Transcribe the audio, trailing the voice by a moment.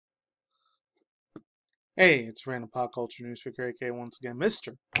Hey, it's Random Pop Culture News for KK once again,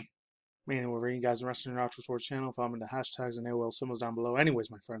 Mr. Manny will bring you guys the rest of your Outro Sports channel. Follow me the hashtags and AOL symbols down below. Anyways,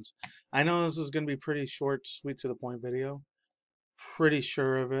 my friends, I know this is going to be pretty short, sweet to the point video. Pretty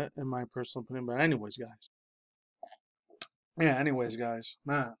sure of it, in my personal opinion. But anyways, guys.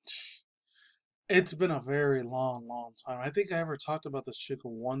 Man, it's been a very long time. I think I ever talked about this chick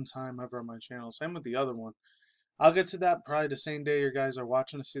one time ever on my channel. Same with the other one. I'll get to that probably the same day you guys are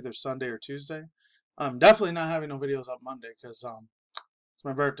watching this, either Sunday or Tuesday. I'm definitely not having no videos up Monday because it's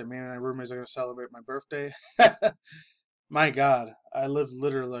my birthday. Me and my roommates are going to celebrate my birthday. My God, I lived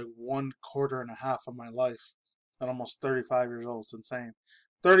literally like 1/4 of my life at almost 35 years old. It's insane.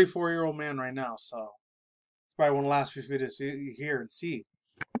 34-year-old man right now, so it's probably one of the last few videos you hear and see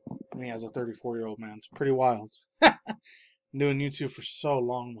me as a 34-year-old man. It's pretty wild. I'm doing YouTube for so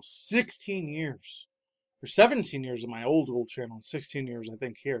long, almost 16 years. Or 17 years in my old channel, 16 years I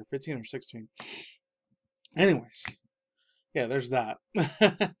think here, 15 or 16. Anyways, yeah, there's that.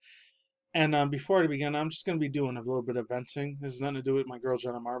 And before I begin, I'm just going to be doing a little bit of venting. This has nothing to do with my girl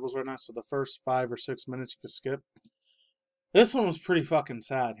Jenna Marbles right now, so the first 5 or 6 minutes you could skip. This one was pretty fucking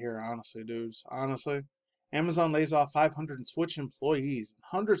sad here, honestly, dudes. Honestly. Amazon lays off 500 Twitch employees and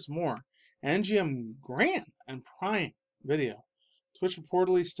hundreds more. NGM Grant and Prime Video. Twitch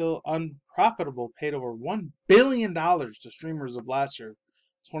reportedly still unprofitable, paid over $1 billion to streamers of last year,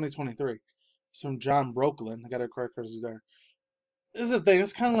 2023. It's from John Brokeland. I got to correct because he's there. This is the thing.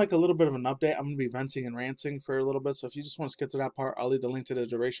 It's kind of like a little bit of an update. I'm going to be venting and ranting for a little bit. So if you just want to skip to that part, I'll leave the link to the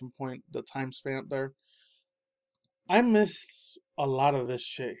duration point, the time span there. I missed a lot of this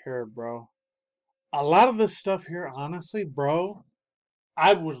shit here, bro. A lot of this stuff here, honestly, bro,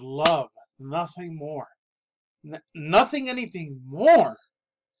 I would love nothing more. Anything more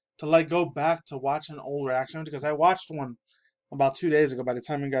to like go back to watch an old reaction, because I watched one about 2 days ago. By the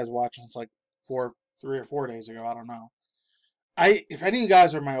time you guys watching, it's like 3 or 4 days ago. I don't know. If any of you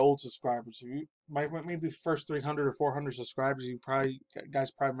guys are my old subscribers, you maybe first 300 or 400 subscribers,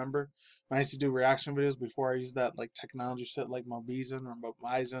 guys probably remember when I used to do reaction videos before I used that like technology shit like Mobizen or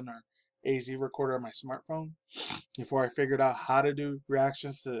Mobizen or AZ recorder on my smartphone. Before I figured out how to do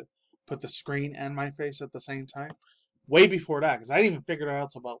reactions to put the screen and my face at the same time. Way before that, because I didn't even figure it out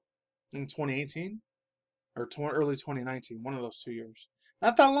until about in 2018 or early 2019, one of those 2 years.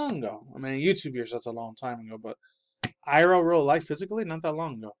 Not that long ago. I mean, YouTube years, that's a long time ago, but IRL real life physically, not that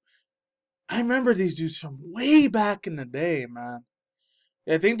long ago. I remember these dudes from way back in the day, man.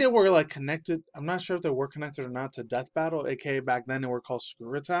 I think they were like connected. I'm not sure if they were connected or not to Death Battle, aka back then they were called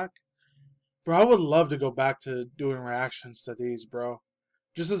Screw Attack. Bro, I would love to go back to doing reactions to these, bro.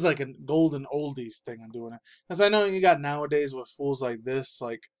 Just as like a golden oldies thing I'm doing it. Because I know you got nowadays with fools like this,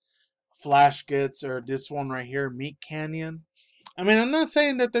 like Flash Gets or this one right here, Meat Canyon. I mean, I'm not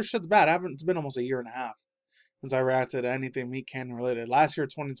saying that their shit's bad. It's been almost a year and a half since I reacted to anything Meat Canyon related. Last year,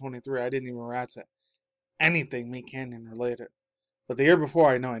 2023, I didn't even react to anything Meat Canyon related. But the year before,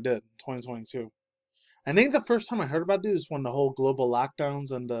 I know I did, 2022. I think the first time I heard about it is when the whole global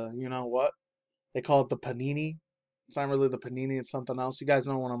lockdowns and the, you know what? They call it the panini. It's not really the panini, it's something else. You guys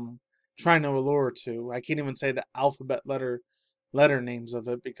know what I'm trying to allure to. I can't even say the alphabet letter names of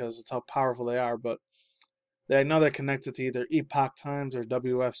it because it's how powerful they are, but I know they're connected to either Epoch Times or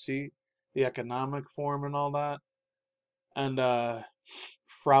WFC, the economic forum and all that. And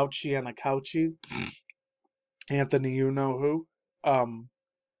Fauci and Akauchi, Anthony, you know who. In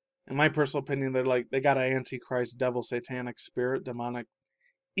my personal opinion, they got an antichrist, devil, satanic spirit, demonic,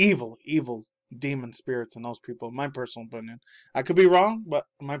 evil demon spirits in those people, in my personal opinion. I could be wrong, but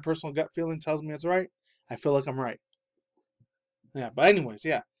my personal gut feeling tells me it's right. I feel like I'm right. Yeah, but anyways,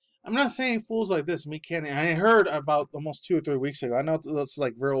 yeah. I'm not saying fools like this, me can't. I heard about almost 2 or 3 weeks ago. I know it's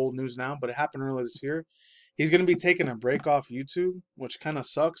like real old news now, but it happened earlier this year. He's going to be taking a break off YouTube, which kind of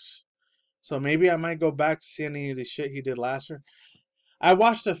sucks. So maybe I might go back to see any of the shit he did last year. I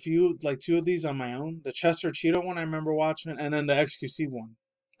watched a few, like 2 of these on my own. The Chester Cheeto one I remember watching, and then the XQC one.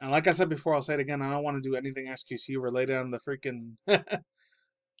 And like I said before, I'll say it again, I don't want to do anything XQC related on the freaking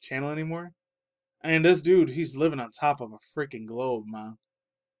channel anymore. And this dude, he's living on top of a freaking globe, man.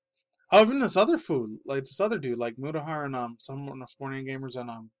 Oh, even this other food, like this other dude, like Mudahar and some of the Sporting Gamers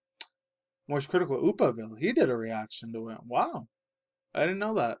and Moist Critical Upaville, he did a reaction to it. Wow. I didn't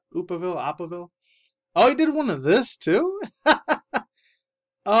know that. Upaville. Oh, he did one of this too?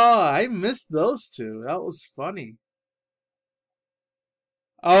 Oh, I missed those two. That was funny.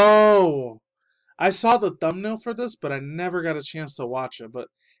 Oh, I saw the thumbnail for this, but I never got a chance to watch it. But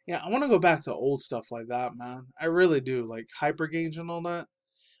yeah, I want to go back to old stuff like that, man. I really do. Like Hypergauge and all that.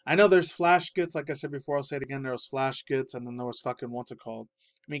 I know there's Flash Gits, like I said before, I'll say it again. There was Flash Gits, and then there was fucking, what's it called?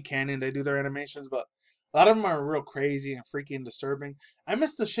 Meat Canyon, they do their animations, but A lot of them are real crazy and freaky and disturbing. I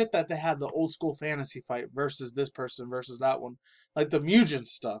miss the shit that they had, the old school fantasy fight versus this person versus that one. Like the Mugen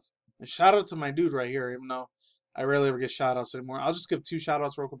stuff. And shout out to my dude right here, even though I rarely ever get shout outs anymore. I'll just give 2 shout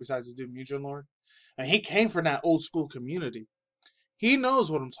outs real quick besides this dude, Mugen Lord. And he came from that old school community. He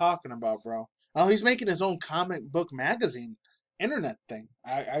knows what I'm talking about, bro. Oh, he's making his own comic book magazine internet thing.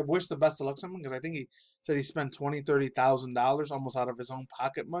 I wish the best of luck to him because I think he said he spent $20,000-$30,000 almost out of his own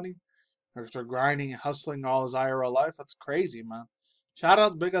pocket money after grinding and hustling all his IRL life. That's crazy, man. Shout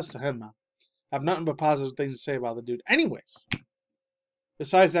out big ups to him, man. I have nothing but positive things to say about the dude. Anyways,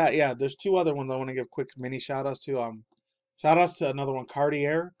 besides that, yeah, there's 2 other ones I want to give quick mini shout outs to. Shout outs to another one,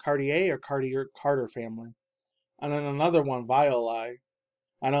 Cartier Carter family. And then another one, Violi.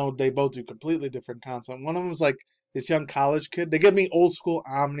 I know they both do completely different content. One of them is like this young college kid. They give me old school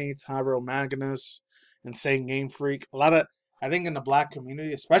Omni, Tyro Magnus, Insane Game Freak. A lot of, I think in the black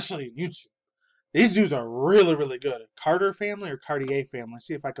community, especially YouTube, these dudes are really, really good. Carter family or Cartier family?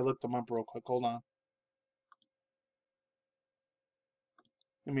 See if I can look them up real quick. Hold on.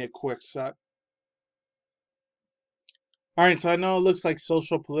 Give me a quick sec. Alright, so I know it looks like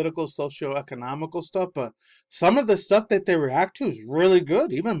social, political, socio-economical stuff, but some of the stuff that they react to is really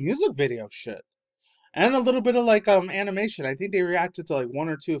good. Even music video shit. And a little bit of like animation. I think they reacted to like 1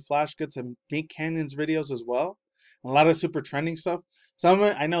 or 2 Flash Gets and Meat Canyon's videos as well. A lot of super trending stuff. Some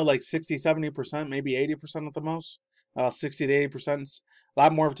of it, I know like 60-70%, maybe 80% at the most. 60 to 80%. A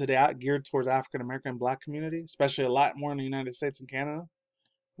lot more of today geared towards African American and black community, especially a lot more in the United States and Canada.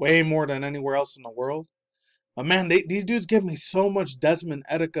 Way more than anywhere else in the world. But man, these dudes give me so much Desmond,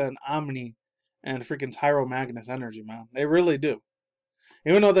 Etika, and Omni and freaking Tyro Magnus energy, man. They really do.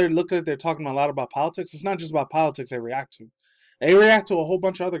 Even though they look like they're talking a lot about politics, it's not just about politics they react to. They react to a whole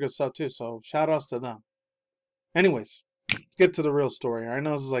bunch of other good stuff too, so shout outs to them. Anyways, let's get to the real story. I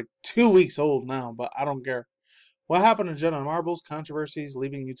know this is like 2 weeks old now, but I don't care. What happened to Jenna Marbles, controversies,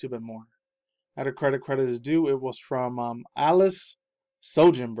 leaving YouTube, and more? At a credit is due. It was from Alice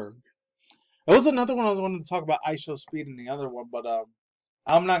Sojenberg. It was another one I was wanting to talk about, I Show Speed and the other one, but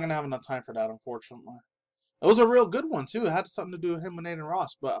I'm not going to have enough time for that, unfortunately. It was a real good one, too. It had something to do with him and Nathan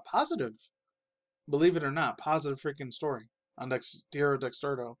Ross, but a positive, believe it or not, positive freaking story on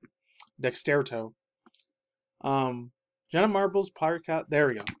Dexterto. Jenna Marbles, podcast. There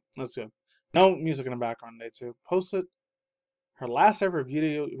we go. Let's go. No music in the background today, too. Posted her last ever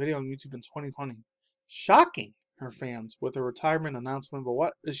video on YouTube in 2020. Shocking her fans with a retirement announcement, but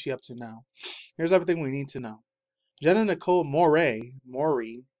what is she up to now? Here's everything we need to know. Jenna Nicole Maureen,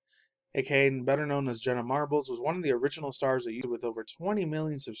 aka better known as Jenna Marbles, was one of the original stars of YouTube with over 20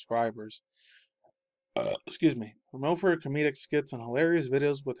 million subscribers. Excuse me. Known for her comedic skits and hilarious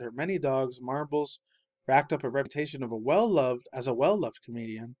videos with her many dogs, Marbles racked up a reputation of a well-loved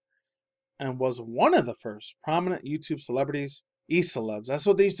comedian and was one of the first prominent YouTube celebrities, E-celebs. That's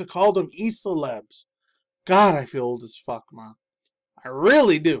what they used to call them, E-celebs. God, I feel old as fuck, man. I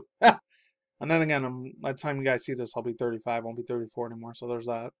really do. And then again, by the time you guys see this, I'll be 35. I won't be 34 anymore, so there's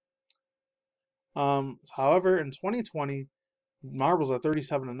that. However, in 2020, Marbles at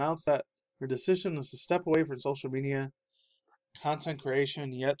 37 announced that her decision is to step away from social media content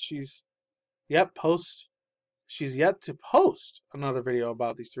creation, yet she's yet to post another video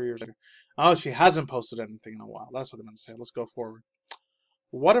about these 3 years later. Oh, she hasn't posted anything in a while. That's what I'm going to say. Let's go forward.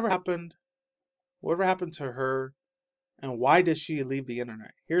 Whatever happened to her, and why did she leave the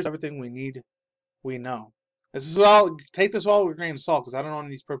internet? Here's everything we know. This is all, take this all with a grain of salt, because I don't know any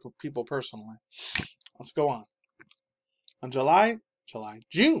of these people personally. Let's go on. On June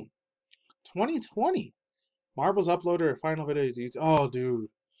 2020, Marbles uploaded her final video to YouTube. Oh, dude.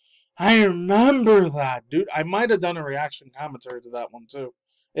 I remember that, dude. I might have done a reaction commentary to that one, too.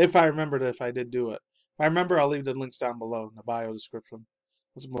 If I remembered it, if I did do it. If I remember, I'll leave the links down below in the bio description.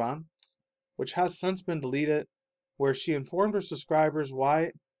 Let's move on. Which has since been deleted, where she informed her subscribers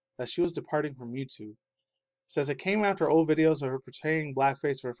that she was departing from YouTube. Says it came after old videos of her portraying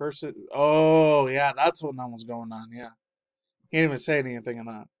blackface for the first. Oh, yeah, that's what was going on, yeah. He didn't even say anything on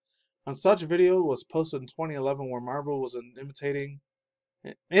that. On such video was posted in 2011 where Marble was imitated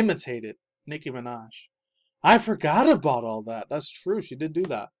Nicki Minaj. I forgot about all that. That's true. She did do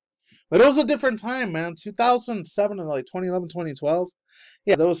that. But it was a different time, man. 2007 and like 2011, 2012.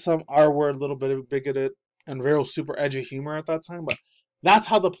 Yeah, there was some R-word, a little bit of bigoted and real super edgy humor at that time. But that's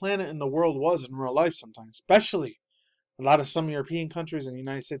how the planet and the world was in real life sometimes. Especially a lot of some European countries and the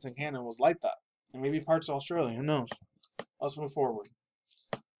United States and Canada was like that. And maybe parts of Australia. Who knows? Let's move forward.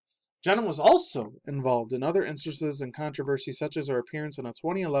 Jenna was also involved in other instances and controversy, such as her appearance in a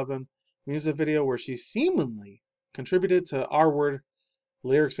 2011 music video where she seemingly contributed to R-word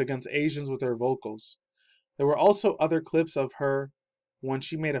lyrics against Asians with her vocals. There were also other clips of her when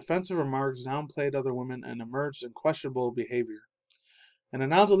she made offensive remarks, downplayed other women, and emerged in questionable behavior. In a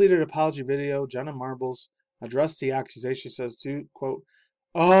now-deleted apology video, Jenna Marbles addressed the accusation. She says, quote,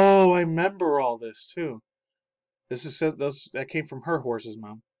 "Oh, I remember all this, too." That came from her horse's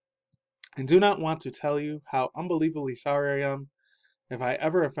mouth. "I do not want to tell you how unbelievably sorry I am if I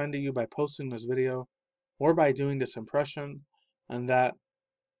ever offended you by posting this video or by doing this impression, and that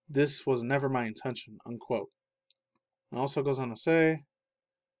this was never my intention," unquote. It also goes on to say,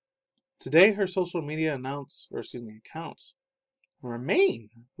 today her social media accounts remain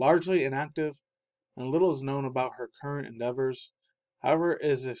largely inactive, and little is known about her current endeavors. However,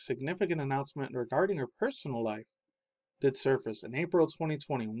 is a significant announcement regarding her personal life did surface in April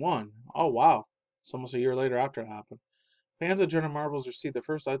 2021. Oh wow, it's almost a year later after it happened. Fans of Jenna Marbles received the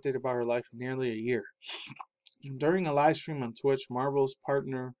first update about her life in nearly a year. During a live stream on Twitch, Marbles'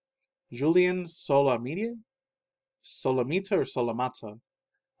 partner Julian Solamita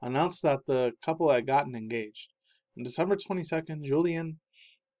announced that the couple had gotten engaged. On December 22nd, Julian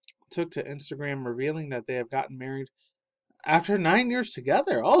took to Instagram revealing that they have gotten married after 9 years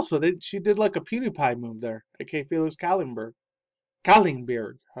together. Also, she did like a pewdiepie move there, aka Felix Kallenberg,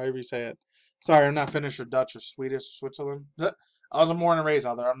 however you say it. Sorry, I'm not Finnish or Dutch or Swedish or Switzerland. I was born and raised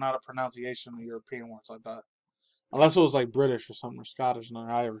out there. I'm not a pronunciation of European words like that. Unless it was like British or something, or Scottish,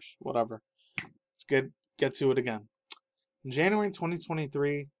 or Irish, whatever. Let's get to it again. In January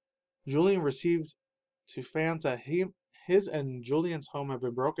 2023, Julian received to fans that his and Julian's home had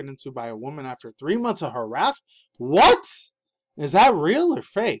been broken into by a woman after 3 months of harassment. What? Is that real or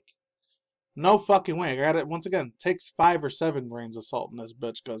fake? No fucking way. I got it. Once again, takes 5 or 7 grains of salt in this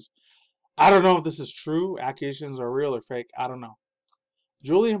bitch, because I don't know if this is true. Accusations are real or fake. I don't know.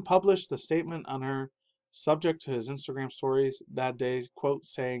 Julian published a statement on her subject to his Instagram stories that day, quote,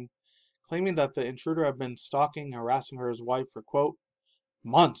 claiming that the intruder had been stalking, harassing her, his wife, for, quote,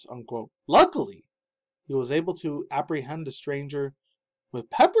 months, unquote. Luckily, he was able to apprehend the stranger with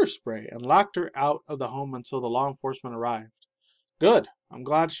pepper spray and locked her out of the home until the law enforcement arrived. Good. I'm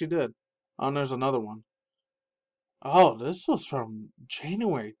glad she did. Oh, and there's another one. Oh, this was from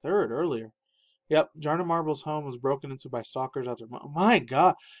January 3rd, earlier. Yep, Jenna Marbles' home was broken into by stalkers after... My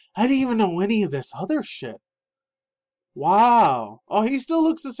God, I didn't even know any of this other shit. Wow. Oh, he still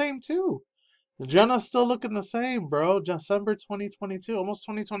looks the same, too. Jenna's still looking the same, bro. December 2022, almost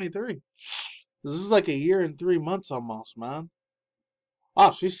 2023. This is like a year and 3 months almost, man.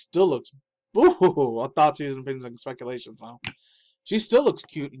 Oh, she still looks... Ooh, I thought she was opinions and speculations now. She still looks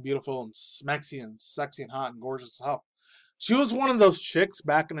cute and beautiful and smexy and sexy and hot and gorgeous as hell. She was one of those chicks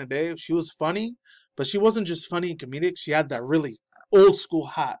back in the day. She was funny, but she wasn't just funny and comedic. She had that really old school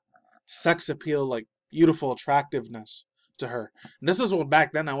hot sex appeal, like beautiful attractiveness to her. And this is what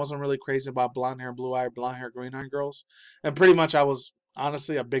back then I wasn't really crazy about blonde hair, blue eye, green eye girls. And pretty much I was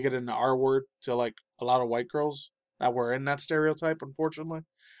honestly a bigot in the R word to like a lot of white girls that were in that stereotype, unfortunately.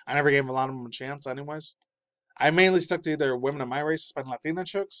 I never gave a lot of them a chance anyways. I mainly stuck to either women of my race, Hispanic Latina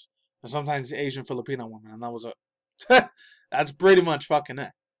chicks, or sometimes Asian Filipino women, and that was it. That's pretty much fucking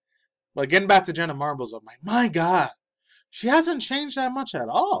it. But getting back to Jenna Marbles, I'm like, my God, she hasn't changed that much at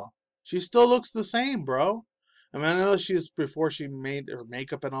all. She still looks the same, bro. I mean, I know she's before she made her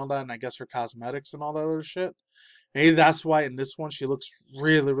makeup and all that, and I guess her cosmetics and all that other shit. Maybe that's why in this one she looks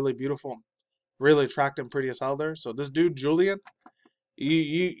really, really beautiful, really attractive and pretty as hell there. So this dude, Julian,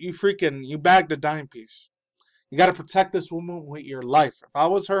 you bagged a dime piece. You got to protect this woman with your life. If I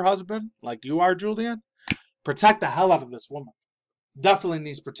was her husband, like you are, Julian, protect the hell out of this woman. Definitely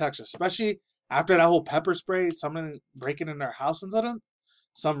needs protection, especially after that whole pepper spray, someone breaking in their house and sudden,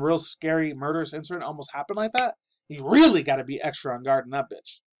 some real scary murderous incident almost happened like that. You really got to be extra on guard in that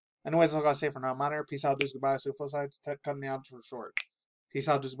bitch. Anyways, that's all I gotta say for now. I'm out here. Peace out, dudes. Goodbye. See you flip side. Cutting me out for short. Peace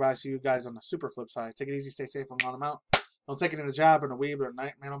out, dudes. Goodbye. See you guys on the super flip side. Take it easy. Stay safe. I'm out. Don't take it in a job or a weed or a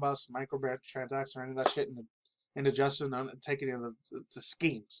night man bus, micro transaction or any of that shit indigestion. Take it in the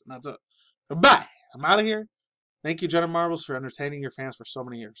schemes. And that's it. Goodbye. I'm out of here. Thank you, Jenna Marbles, for entertaining your fans for so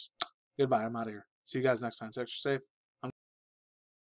many years. Goodbye. I'm out of here. See you guys next time. Stay extra safe.